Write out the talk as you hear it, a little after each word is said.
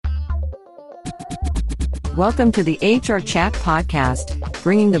Welcome to the HR Chat Podcast,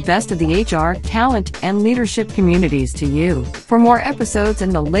 bringing the best of the HR, talent, and leadership communities to you. For more episodes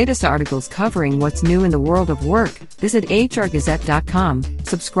and the latest articles covering what's new in the world of work, visit hrgazette.com,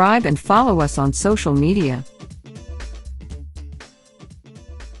 subscribe and follow us on social media.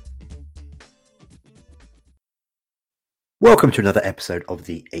 Welcome to another episode of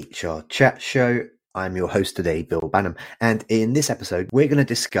the HR Chat Show. I'm your host today, Bill Banham, and in this episode, we're going to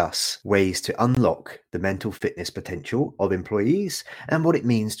discuss ways to unlock the mental fitness potential of employees and what it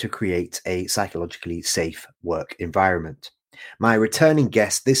means to create a psychologically safe work environment. My returning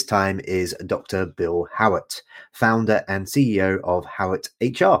guest this time is Dr. Bill Howat, founder and CEO of Howat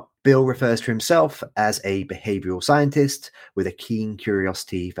HR. Bill refers to himself as a behavioral scientist with a keen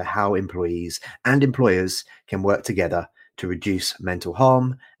curiosity for how employees and employers can work together to reduce mental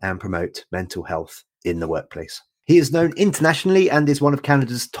harm and promote mental health in the workplace. He is known internationally and is one of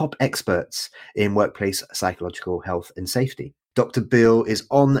Canada's top experts in workplace psychological health and safety. Dr. Bill is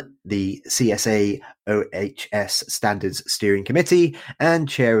on the CSA OHS Standards Steering Committee and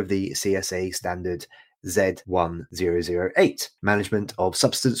chair of the CSA Standard Z1008, Management of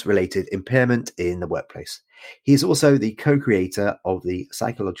Substance-Related Impairment in the Workplace. He is also the co-creator of the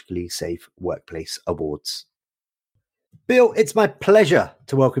Psychologically Safe Workplace Awards. Bill, it's my pleasure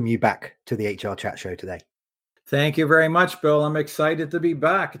to welcome you back to the HR Chat Show today. Thank you very much, Bill. I'm excited to be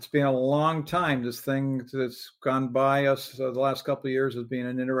back. It's been a long time. This thing that's gone by us the last couple of years has been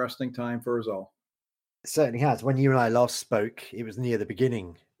an interesting time for us all. It certainly has. When you and I last spoke, it was near the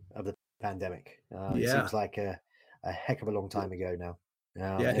beginning of the pandemic. It seems like a heck of a long time ago now.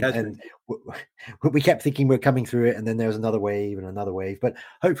 We kept thinking we're coming through it, and then there was another wave and another wave. But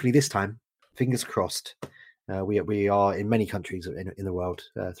hopefully this time, fingers crossed, we are in many countries in the world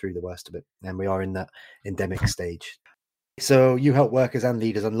through the worst of it, and we are in that endemic stage. So you help workers and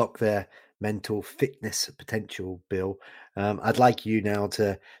leaders unlock their mental fitness potential, Bill. I'd like you now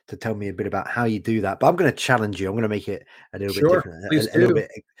to tell me a bit about how you do that, but I'm going to challenge you. I'm going to make it a little bit different. A little bit.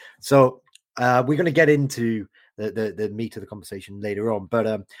 So we're going to get into the meat of the conversation later on,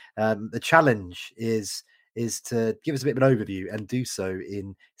 but the challenge is to give us a bit of an overview and do so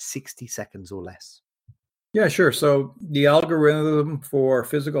in 60 seconds or less. Yeah, sure. So the algorithm for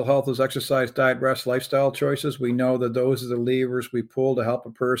physical health is exercise, diet, rest, lifestyle choices. We know that those are the levers we pull to help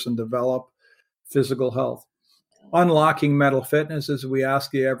a person develop physical health. Unlocking mental fitness is we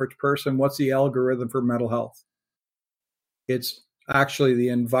ask the average person, what's the algorithm for mental health? It's actually the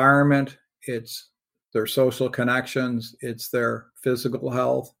environment, it's their social connections, it's their physical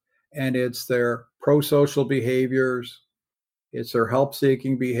health, and it's their pro-social behaviors, it's their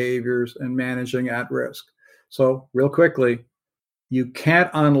help-seeking behaviors, and managing at risk. So real quickly, you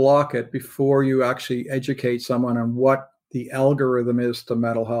can't unlock it before you actually educate someone on what the algorithm is to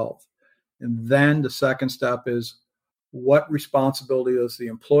mental health. And then the second step is what responsibility does the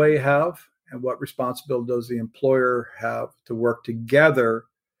employee have and what responsibility does the employer have to work together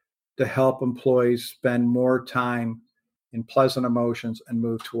to help employees spend more time in pleasant emotions and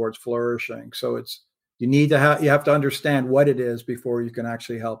move towards flourishing. So you have to understand what it is before you can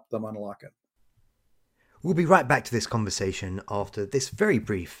actually help them unlock it. We'll be right back to this conversation after this very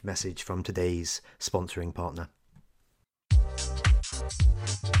brief message from today's sponsoring partner.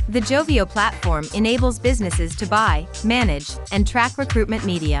 The Joveo platform enables businesses to buy, manage, and track recruitment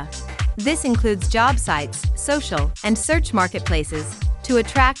media. This includes job sites, social, and search marketplaces to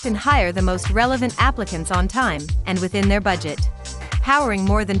attract and hire the most relevant applicants on time and within their budget. Powering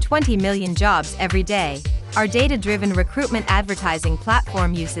more than 20 million jobs every day, our data-driven recruitment advertising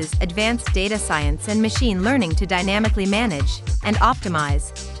platform uses advanced data science and machine learning to dynamically manage and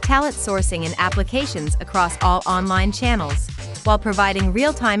optimize talent sourcing and applications across all online channels, while providing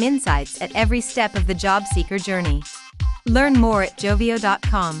real-time insights at every step of the job seeker journey. Learn more at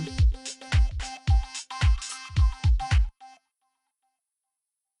joveo.com.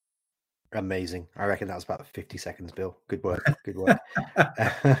 Amazing. I reckon that was about 50 seconds, Bill. Good work. Good work.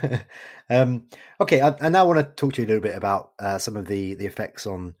 Okay, I now want to talk to you a little bit about some of the effects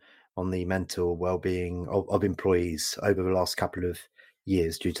on the mental well-being of employees over the last couple of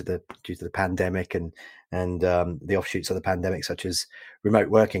years due to the pandemic and the offshoots of the pandemic, such as remote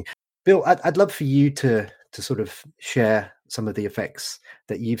working. Bill, I'd love for you to sort of share some of the effects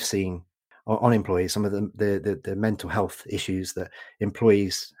that you've seen on employees, some of the mental health issues that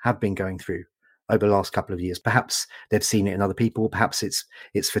employees have been going through over the last couple of years. Perhaps they've seen it in other people. Perhaps it's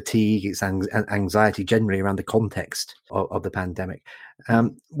fatigue, it's anxiety generally around the context of the pandemic.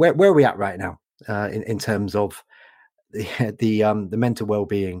 Where are we at right now in terms of the mental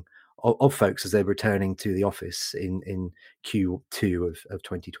well-being of folks as they're returning to the office in Q2 of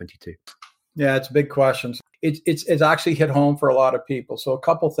 2022? Yeah, it's a big question. It's actually hit home for a lot of people. So a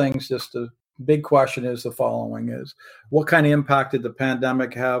couple things, just the big question is the following is, what kind of impact did the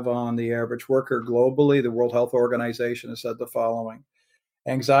pandemic have on the average worker globally? The World Health Organization has said the following: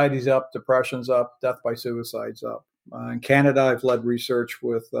 anxiety's up, depression's up, death by suicide's up. In Canada, I've led research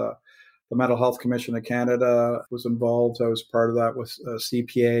with the Mental Health Commission of Canada, was involved. I was part of that with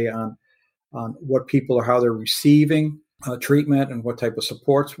CPA on what people are, how they're receiving treatment and what type of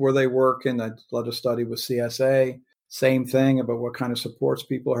supports were they working. I led a study with CSA, same thing about what kind of supports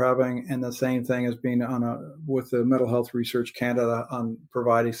people are having. And the same thing has been with the Mental Health Research Canada on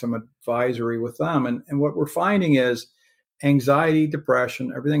providing some advisory with them. And what we're finding is anxiety,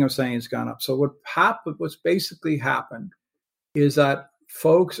 depression, everything I'm saying has gone up. So what's basically happened is that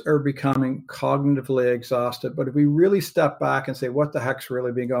folks are becoming cognitively exhausted. But if we really step back and say, what the heck's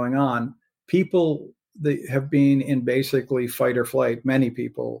really been going on? People that have been in basically fight or flight, many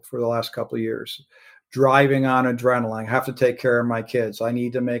people for the last couple of years, driving on adrenaline, I have to take care of my kids, I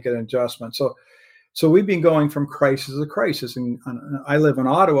need to make an adjustment. So we've been going from crisis to crisis. And I live in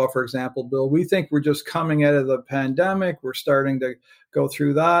Ottawa, for example, Bill, we think we're just coming out of the pandemic. We're starting to go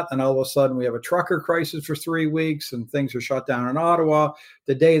through that. And all of a sudden we have a trucker crisis for 3 weeks and things are shut down in Ottawa.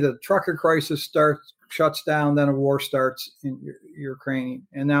 The day the trucker crisis shuts down, then a war starts in Ukraine.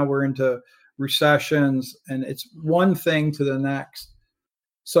 And now we're into recessions, and it's one thing to the next.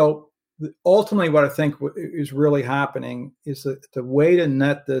 So ultimately what I think is really happening is that the way to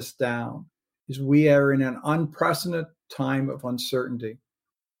net this down is we are in an unprecedented time of uncertainty.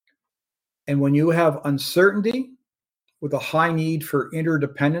 And when you have uncertainty with a high need for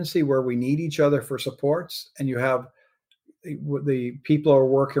interdependency, where we need each other for supports, and you have the people are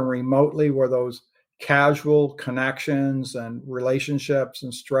working remotely, where those casual connections and relationships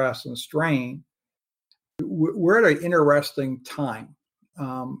and stress and strain, we're at an interesting time.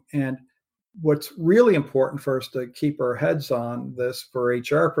 And what's really important for us to keep our heads on this for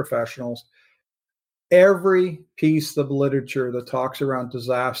HR professionals, every piece of literature that talks around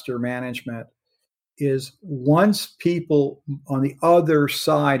disaster management is once people on the other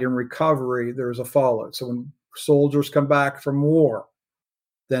side in recovery, there's a fallout. So when soldiers come back from war,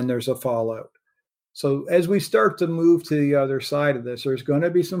 then there's a fallout. So as we start to move to the other side of this, there's going to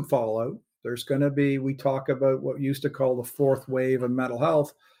be some fallout. There's going to be, we talk about what we used to call the fourth wave of mental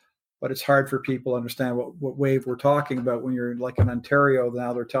health, but it's hard for people to understand what wave we're talking about. When you're like in Ontario,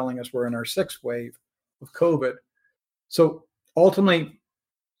 now they're telling us we're in our sixth wave of COVID. So ultimately,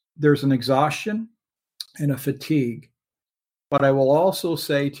 there's an exhaustion and a fatigue. But I will also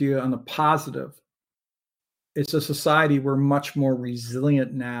say to you on the positive, it's a society we're much more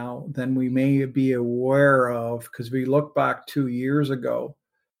resilient now than we may be aware of, because we look back 2 years ago,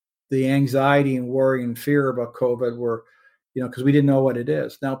 the anxiety and worry and fear about COVID were, because we didn't know what it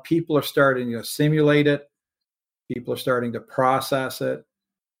is. Now people are starting to simulate it. People are starting to process it.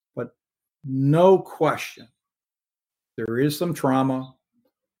 But no question, there is some trauma.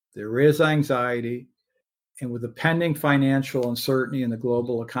 There is anxiety. And with the pending financial uncertainty in the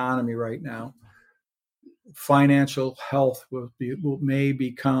global economy right now, financial health may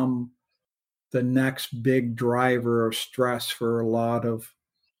become the next big driver of stress for a lot of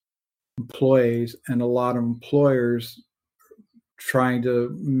employees and a lot of employers trying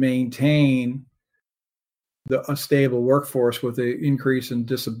to maintain a stable workforce with the increase in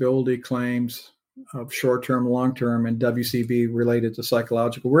disability claims of short-term, long-term, and WCB related to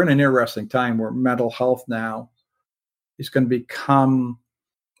psychological. We're in an interesting time where mental health now is going to become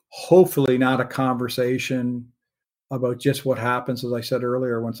hopefully not a conversation about just what happens, as I said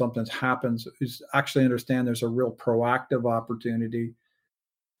earlier, when something happens, is actually understand there's a real proactive opportunity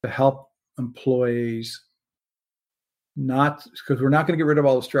to help employees, not because we're not going to get rid of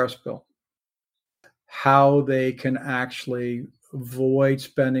all the stress, Bill, how they can actually avoid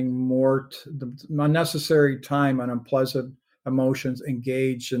spending more unnecessary time on unpleasant emotions,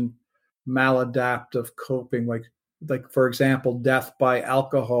 engage in maladaptive coping, like for example, death by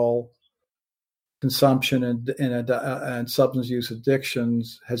alcohol consumption and substance use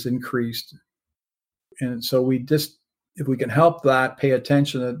addictions has increased. And so if we can help that, pay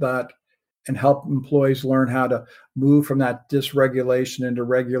attention to that, and help employees learn how to move from that dysregulation into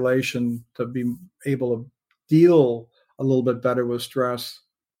regulation to be able to deal a little bit better with stress,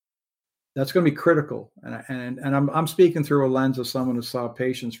 that's going to be critical. And I'm speaking through a lens of someone who saw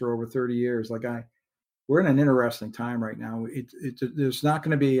patients for over 30 years. We're in an interesting time right now. There's not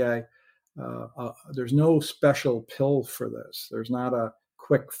going to be there's no special pill for this. There's not a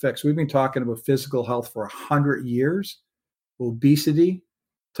quick fix. We've been talking about physical health for 100 years. Obesity,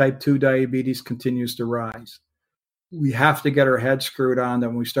 type 2 diabetes continues to rise. we have to get our heads screwed on that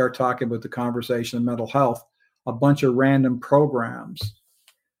when we start talking about the conversation of mental health, a bunch of random programs,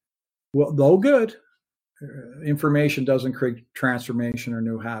 well, though good, information doesn't create transformation or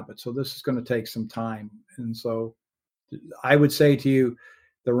new habits. So this is going to take some time. And so I would say to you,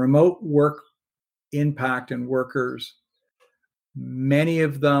 the remote work impact in workers, many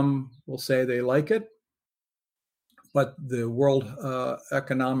of them will say they like it. But the World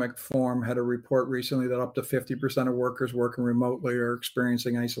Economic Forum had a report recently that up to 50% of workers working remotely are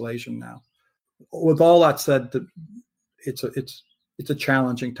experiencing isolation now. With all that said, it's a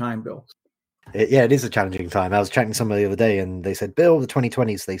challenging time, Bill. It is a challenging time. I was chatting to somebody the other day, and they said, "Bill, the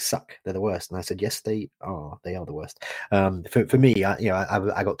 2020s, they suck. They're the worst." And I said, "Yes, they are. They are the worst." For me,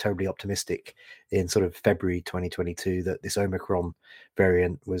 I got terribly optimistic in sort of February 2022 that this Omicron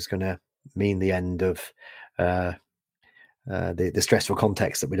variant was going to mean the end of the stressful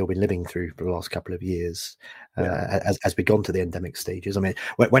context that we'd all been living through for the last couple of years, as we'd gone to the endemic stages. I mean,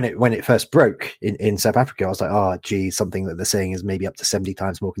 when it first broke in South Africa, I was like, oh, gee, something that they're saying is maybe up to 70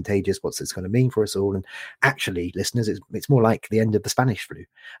 times more contagious. What's this going to mean for us all? And actually, listeners, it's more like the end of the Spanish flu,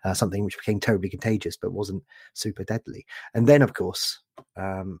 something which became terribly contagious but wasn't super deadly. And then, of course,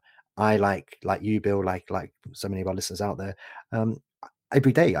 I like you, Bill, like so many of our listeners out there,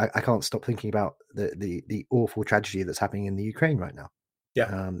 every day I can't stop thinking about the awful tragedy that's happening in the Ukraine right now.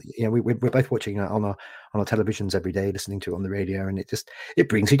 We're both watching on our televisions every day, listening to it on the radio, and it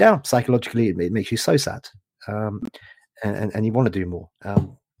brings you down psychologically. It makes you so sad, and you want to do more.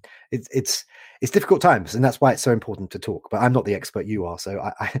 It's difficult times, and that's why it's so important to talk. But I'm not the expert you are, so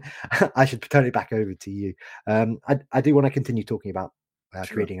I should turn it back over to you. I do want to continue talking about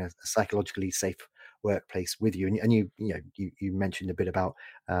creating a psychologically safe workplace with you, and you mentioned a bit about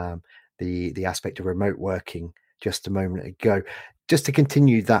the aspect of remote working just a moment ago. Just to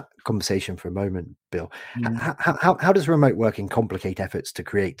continue that conversation for a moment, Bill, how does remote working complicate efforts to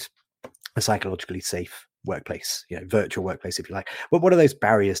create a psychologically safe workplace, virtual workplace, if you like? What are those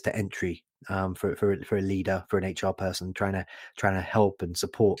barriers to entry for a leader, for an HR person trying to help and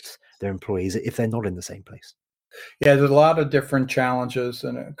support their employees if they're not in the same place? Yeah, there's a lot of different challenges,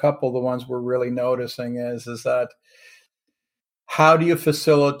 and a couple of the ones we're really noticing is that how do you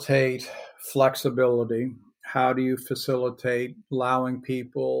facilitate flexibility? How do you facilitate allowing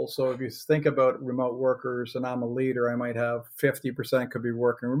people? So if you think about remote workers, and I'm a leader, I might have 50% could be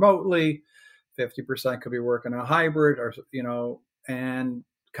working remotely, 50% could be working a hybrid, or and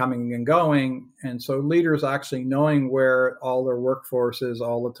coming and going. And so leaders actually knowing where all their workforce is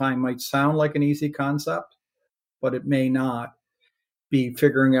all the time might sound like an easy concept, but it may not. Be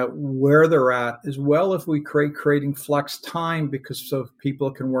figuring out where they're at, as well if we creating flex time, because so people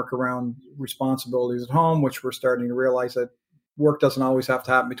can work around responsibilities at home, which we're starting to realize that work doesn't always have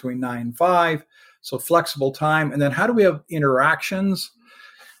to happen between 9 and 5. So flexible time. And then how do we have interactions,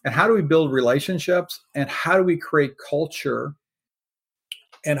 and how do we build relationships, and how do we create culture,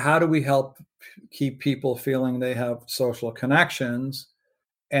 and how do we help keep people feeling they have social connections,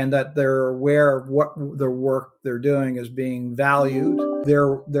 and that they're aware of what the work they're doing is being valued,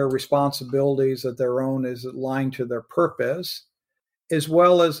 their responsibilities that their own is aligned to their purpose, as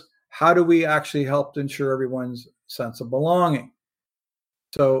well as how do we actually help to ensure everyone's sense of belonging.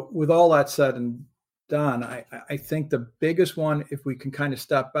 So with all that said and done, I think the biggest one, if we can kind of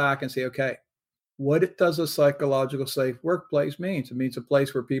step back and say, okay, what does a psychological safe workplace mean? It means a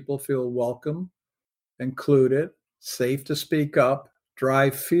place where people feel welcome, included, safe to speak up,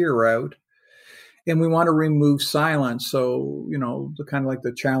 drive fear out, and we want to remove silence. So, the kind of like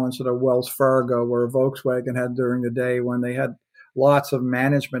the challenge that a Wells Fargo or a Volkswagen had during the day, when they had lots of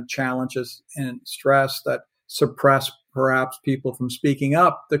management challenges and stress that suppressed perhaps people from speaking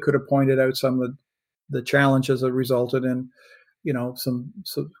up, that could have pointed out some of the challenges that resulted in, some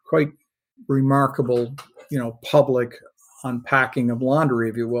quite remarkable, public unpacking of laundry,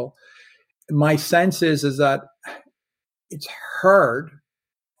 if you will. My sense is that it's hard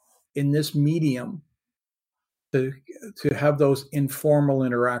in this medium to have those informal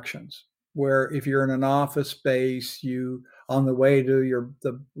interactions, where if you're in an office space, you on the way to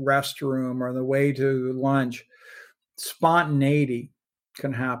the restroom or on the way to lunch, spontaneity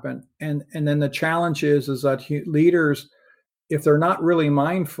can happen. And then the challenge is that leaders, if they're not really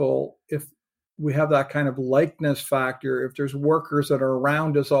mindful, if we have that kind of likeness factor, if there's workers that are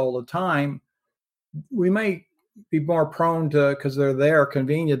around us all the time, we may be more prone to, because they're there,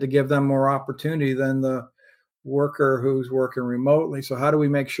 convenient, to give them more opportunity than the worker who's working remotely. So how do we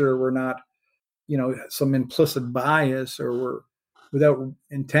make sure we're not, some implicit bias, or we're without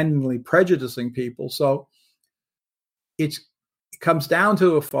intentionally prejudicing people? So it comes down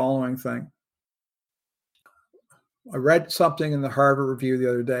to a following thing. I read something in the Harvard Review the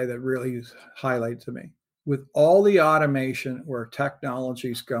other day that really highlighted to me. With all the automation where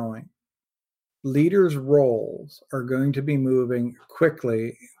technology is going, leaders' roles are going to be moving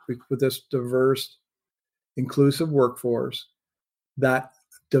quickly with this diverse, inclusive workforce, that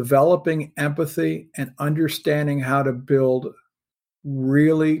developing empathy and understanding how to build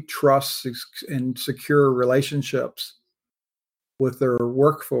really trust and secure relationships with their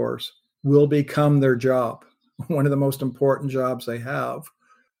workforce will become their job, one of the most important jobs they have,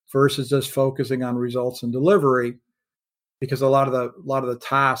 versus just focusing on results and delivery, because a lot of the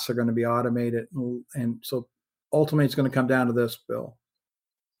tasks are going to be automated. And so ultimately it's going to come down to this, Bill.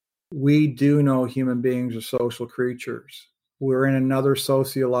 We do know human beings are social creatures. We're in another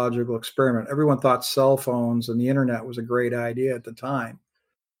sociological experiment. Everyone thought cell phones and the internet was a great idea at the time.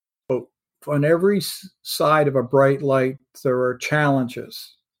 But on every side of a bright light, there are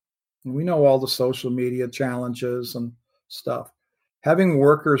challenges. And we know all the social media challenges and stuff. Having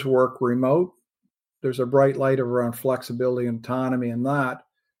workers work remote, there's a bright light around flexibility and autonomy and that.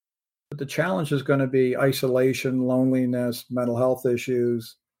 But the challenge is going to be isolation, loneliness, mental health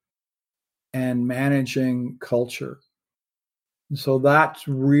issues, and managing culture. And so that's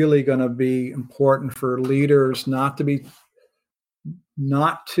really going to be important for leaders not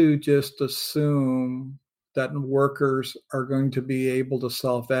to just assume that workers are going to be able to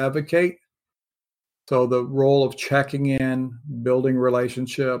self-advocate. So the role of checking in, building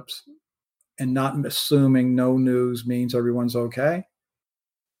relationships, and not assuming no news means everyone's okay.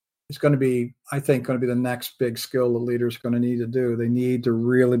 It's going to be, I think, going to be the next big skill the leaders are going to need to do. They need to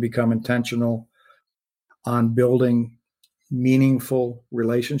really become intentional on building meaningful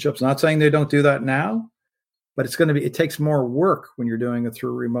relationships. Not saying they don't do that now, but it takes more work when you're doing it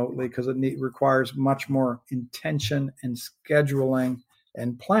through remotely, because it requires much more intention and scheduling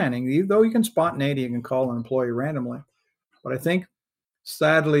and planning. Though you can spontaneity, you can call an employee randomly. But I think,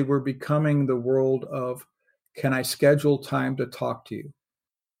 sadly, we're becoming the world of, can I schedule time to talk to you?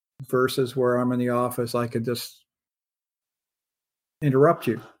 Versus where I'm in the office, I could just interrupt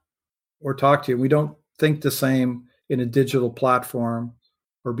you or talk to you. We don't think the same in a digital platform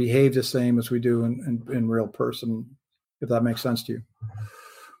or behave the same as we do in real person, if that makes sense to you.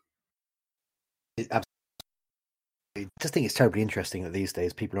 Absolutely. I just think it's terribly interesting that these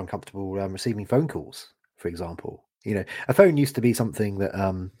days people are uncomfortable receiving phone calls, for example. You know, a phone used to be something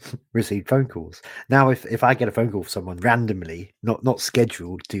that received phone calls. Now, if I get a phone call from someone randomly, not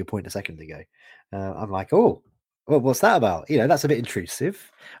scheduled, to your point a second ago, I'm like, oh, well, what's that about? You know, that's a bit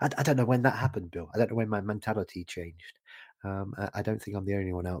intrusive. I don't know when that happened, Bill. I don't know when my mentality changed. I don't think I'm the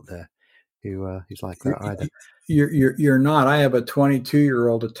only one out there who's like that either. You're not. I have a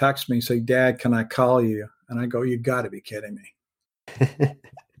 22-year-old that texts me and say, "Dad, can I call you?" And I go, "You got to be kidding me."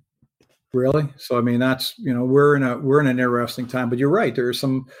 Really? So I mean, that's, we're in an interesting time. But you're right.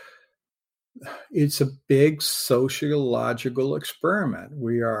 It's a big sociological experiment.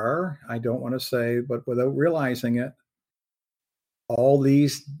 We are, I don't want to say, but without realizing it, all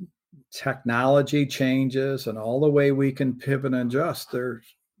these technology changes and all the way we can pivot and adjust,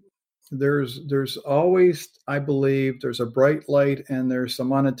 there's always, I believe, there's a bright light and there's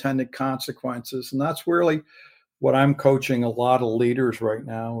some unintended consequences. And that's really what I'm coaching a lot of leaders right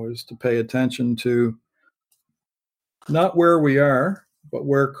now, is to pay attention to not where we are, but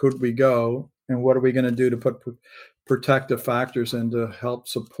where could we go, and what are we going to do to put protective factors in to help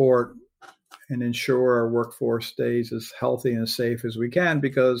support and ensure our workforce stays as healthy and as safe as we can,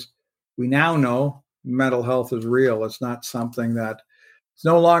 because we now know mental health is real. It's not something that, it's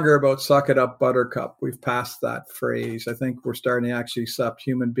no longer about suck it up, buttercup. We've passed that phrase. I think we're starting to actually accept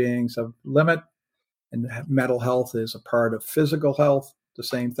human beings have limit, and mental health is a part of physical health, the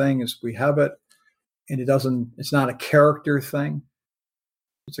same thing as we have it. And it's not a character thing.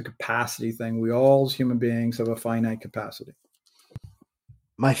 It's a capacity thing. We all, as human beings, have a finite capacity.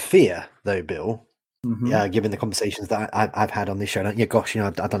 My fear, though, Bill, given the conversations that I've had on this show,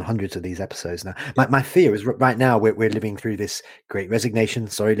 I've done hundreds of these episodes now. My fear is right now we're living through this great resignation.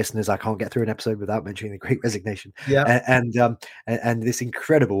 Sorry, listeners, I can't get through an episode without mentioning the great resignation. Yeah, and this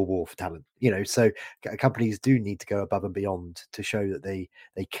incredible war for talent. So companies do need to go above and beyond to show that they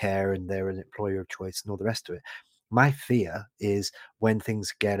care and they're an employer of choice and all the rest of it. My fear is when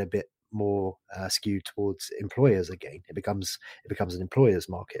things get a bit more skewed towards employers again, it becomes an employer's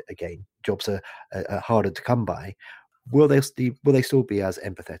market again. Jobs are harder to come by. Will they still be as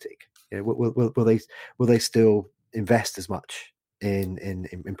empathetic? Will they still invest as much in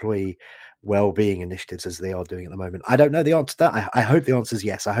employee well-being initiatives as they are doing at the moment? I don't know the answer to that. I hope the answer is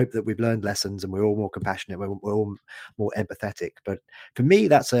yes. I hope that we've learned lessons and we're all more compassionate, we're all more empathetic. But for me,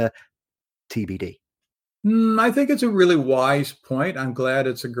 that's a TBD. I think it's a really wise point. I'm glad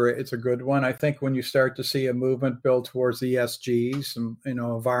it's a good one. I think when you start to see a movement built towards ESGs, and,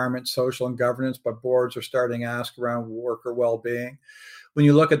 environment, social, and governance, but boards are starting to ask around worker well-being. When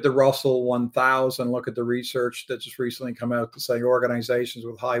you look at the Russell 1000, look at the research that just recently come out to say organizations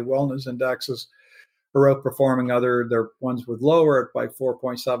with high wellness indexes are outperforming their ones with lower by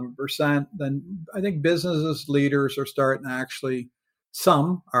 4.7%. Then I think businesses, leaders are starting to actually,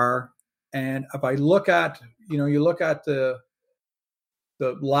 some are. And if I look at, you look at the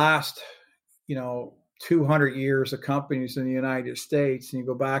last, 200 years of companies in the United States, and you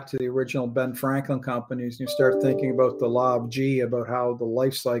go back to the original Ben Franklin companies, and you start thinking about the law of G, about how the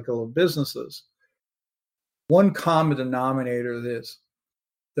life cycle of businesses. One common denominator is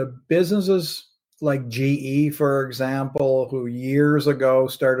the businesses like GE, for example, who years ago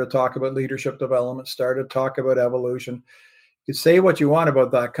started to talk about leadership development, started to talk about evolution. You say what you want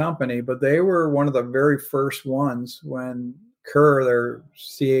about that company, but they were one of the very first ones when Kerr, their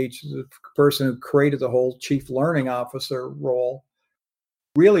the person who created the whole chief learning officer role,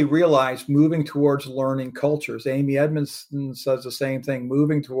 really realized moving towards learning cultures. Amy Edmondson says the same thing,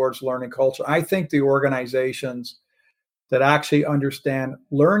 moving towards learning culture. I think the organizations that actually understand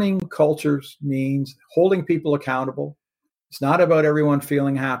learning cultures means holding people accountable. It's not about everyone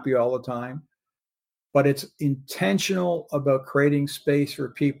feeling happy all the time, but it's intentional about creating space for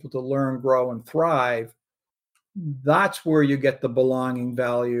people to learn, grow, and thrive. That's where you get the belonging,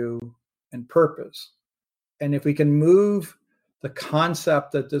 value, and purpose. And if we can move the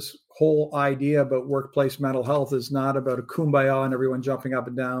concept that this whole idea about workplace mental health is not about a kumbaya and everyone jumping up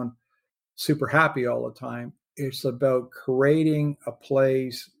and down, super happy all the time. It's about creating a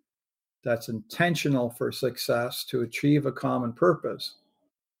place that's intentional for success to achieve a common purpose.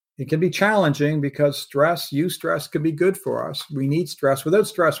 It can be challenging because stress can be good for us. We need stress. Without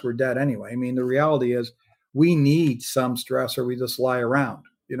stress, we're dead anyway. I mean, the reality is we need some stress or we just lie around.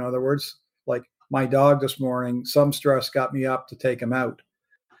 In other words, like my dog this morning, some stress got me up to take him out.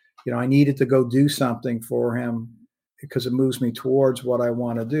 I needed to go do something for him because it moves me towards what I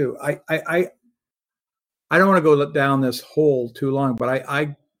want to do. I don't want to go down this hole too long, but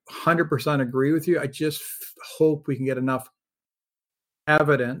I 100% agree with you. I just hope we can get enough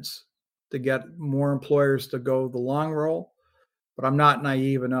evidence to get more employers to go the long roll. But I'm not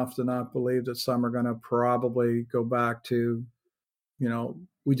naive enough to not believe that some are going to probably go back to,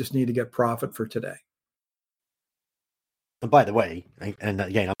 we just need to get profit for today. And by the way, and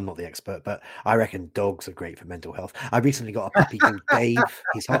again, I'm not the expert, but I reckon dogs are great for mental health. I recently got a puppy called Dave.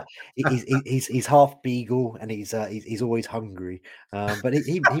 He's half beagle and he's always hungry, but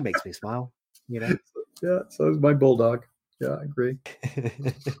he makes me smile. Yeah, so is my bulldog. Yeah, I agree.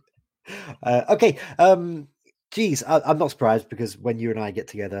 Okay. Geez, I'm not surprised because when you and I get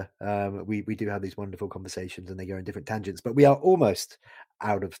together, we do have these wonderful conversations and they go in different tangents, but we are almost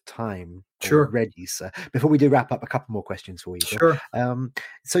out of time already. So before we do wrap up, a couple more questions for you. Sure.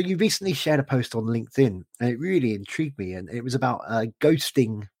 So you recently shared a post on LinkedIn and it really intrigued me, and it was about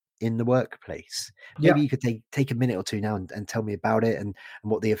ghosting in the workplace. Maybe you could take a minute or two now and tell me about it and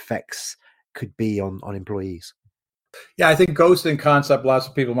what the effects could be on employees. Yeah, I think ghosting concept, lots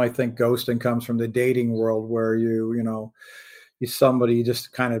of people might think ghosting comes from the dating world where you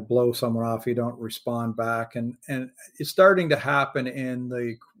just kind of blow someone off, you don't respond back. And it's starting to happen in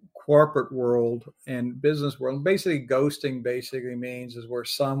the corporate world and business world. Basically, ghosting means is where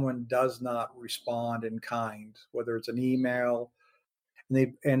someone does not respond in kind, whether it's an email.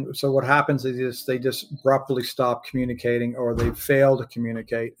 And so what happens is they just abruptly stop communicating or they fail to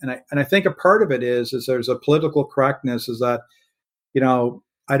communicate. And I think a part of it is there's a political correctness is that,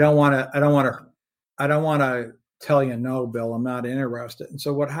 I don't want to tell you no, Bill, I'm not interested. And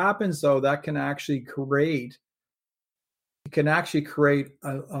so what happens though, that can actually create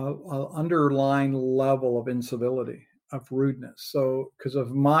a underlying level of incivility, of rudeness. So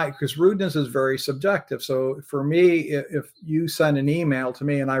because rudeness is very subjective. So for me, if you send an email to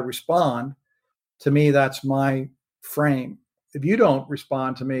me and I respond, to me, that's my frame. If you don't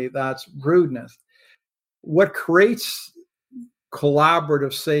respond to me, that's rudeness. What creates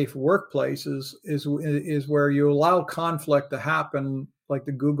collaborative, safe workplaces is where you allow conflict to happen, like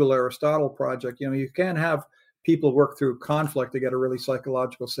the Google Aristotle project. You can't have people work through conflict to get a really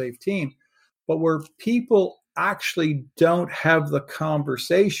psychological safe team, but where people actually don't have the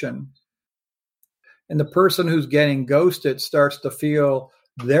conversation and the person who's getting ghosted starts to feel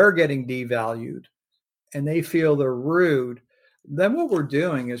they're getting devalued and they feel they're rude, then what we're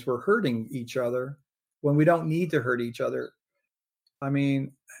doing is we're hurting each other when we don't need to hurt each other. I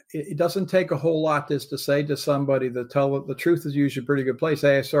mean, it doesn't take a whole lot to say to somebody to tell the truth is usually a pretty good place.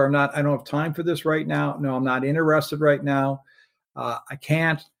 Hey, sorry, I don't have time for this right now. No, I'm not interested right now. I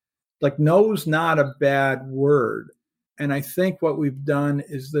can't. Like, no's not a bad word. And I think what we've done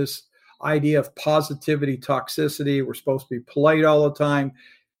is this idea of positivity, toxicity. We're supposed to be polite all the time,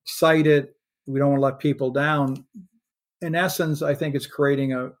 excited. We don't want to let people down. In essence, I think it's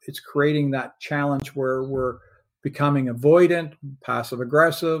creating that challenge where we're becoming avoidant, passive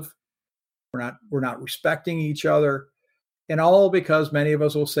aggressive. We're not respecting each other, and all because many of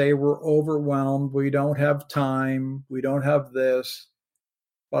us will say we're overwhelmed. We don't have time. We don't have this.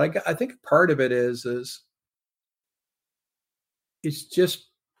 But I think part of it is it's just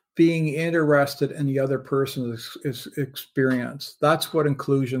being interested in the other person's experience. That's what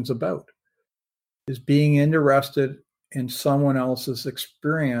inclusion's about, is being interested in someone else's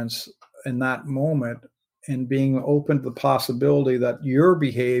experience in that moment and being open to the possibility that your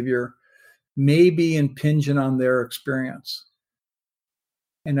behavior may be impinging on their experience.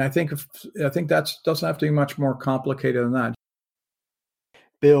 And I think that doesn't have to be much more complicated than that.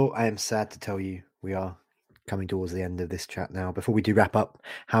 Bill, I am sad to tell you we are coming towards the end of this chat now. Before we do wrap up,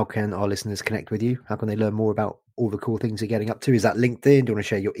 how can our listeners connect with you? How can they learn more about all the cool things you're getting up to? Is that LinkedIn? Do you want to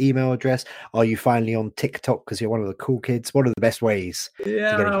share your email address? Are you finally on TikTok because you're one of the cool kids? What are the best ways to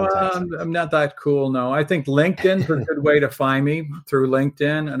get in contact? I'm not that cool, no. I think LinkedIn's a good way to find me, through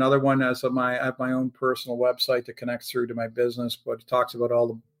LinkedIn. Another one is I have my own personal website that connects through to my business, but it talks about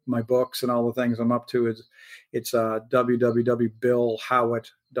all my books and all the things I'm up to. It's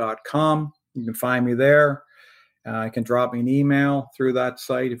www.billhowitt.com. You can find me there. You can drop me an email through that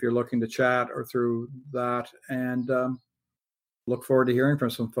site if you're looking to chat or through that. And look forward to hearing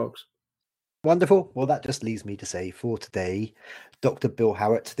from some folks. Wonderful. Well, that just leaves me to say for today, Dr. Bill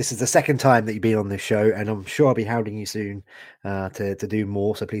Howitt, this is the second time that you've been on this show, and I'm sure I'll be hounding you soon to do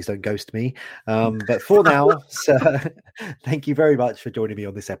more, so please don't ghost me. But for now, sir, thank you very much for joining me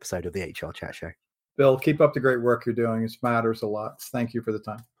on this episode of the HR Chat Show. Bill, keep up the great work you're doing. It matters a lot. Thank you for the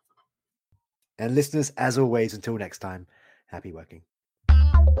time. And listeners, as always, until next time, happy working.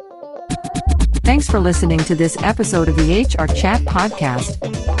 Thanks for listening to this episode of the HR Chat Podcast.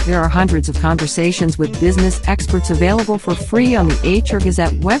 There are hundreds of conversations with business experts available for free on the HR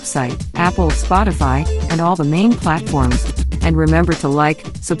Gazette website, Apple, Spotify, and all the main platforms. And remember to like,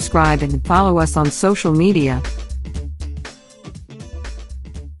 subscribe, and follow us on social media.